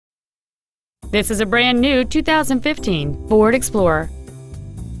This is a brand new 2015 Ford Explorer.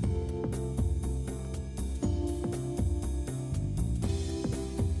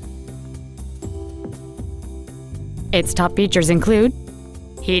 Its top features include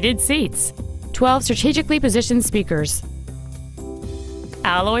heated seats, 12 strategically positioned speakers,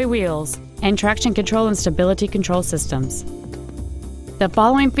 alloy wheels, and traction control and stability control systems. The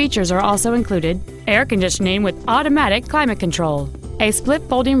following features are also included: air conditioning with automatic climate control, a split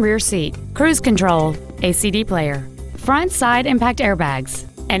folding rear seat, cruise control, a CD player, front side impact airbags,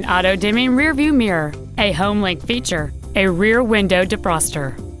 an auto-dimming rear view mirror, a home link feature, a rear window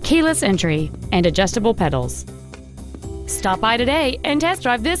defroster, keyless entry, and adjustable pedals. Stop by today and test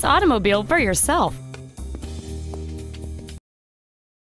drive this automobile for yourself.